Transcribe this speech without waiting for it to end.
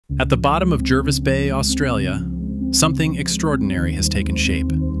At the bottom of Jervis Bay, Australia, something extraordinary has taken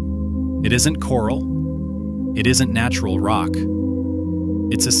shape. It isn't coral. It isn't natural rock.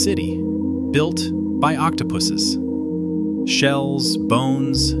 It's a city built by octopuses. Shells,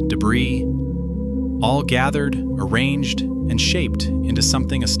 bones, debris, all gathered, arranged, and shaped into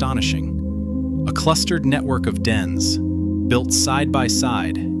something astonishing. A clustered network of dens, built side by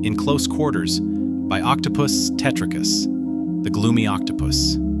side in close quarters by Octopus tetricus, the gloomy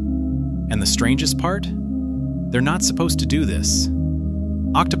octopus. And the strangest part? They're not supposed to do this.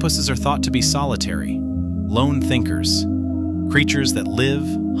 Octopuses are thought to be solitary, lone thinkers, creatures that live,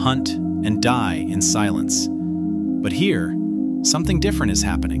 hunt, and die in silence. But here, something different is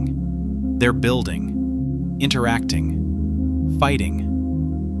happening. They're building, interacting,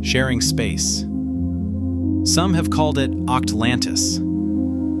 fighting, sharing space. Some have called it Octlantis,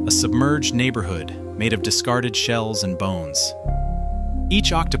 a submerged neighborhood made of discarded shells and bones.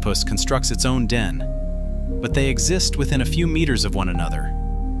 Each octopus constructs its own den, but they exist within a few meters of one another,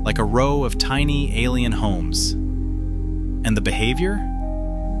 like a row of tiny alien homes. And the behavior?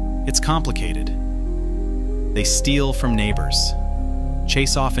 It's complicated. They steal from neighbors,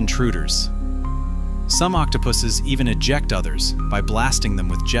 chase off intruders. Some octopuses even eject others by blasting them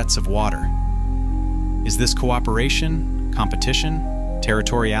with jets of water. Is this cooperation, competition,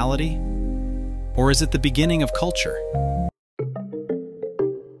 territoriality? Or is it the beginning of culture?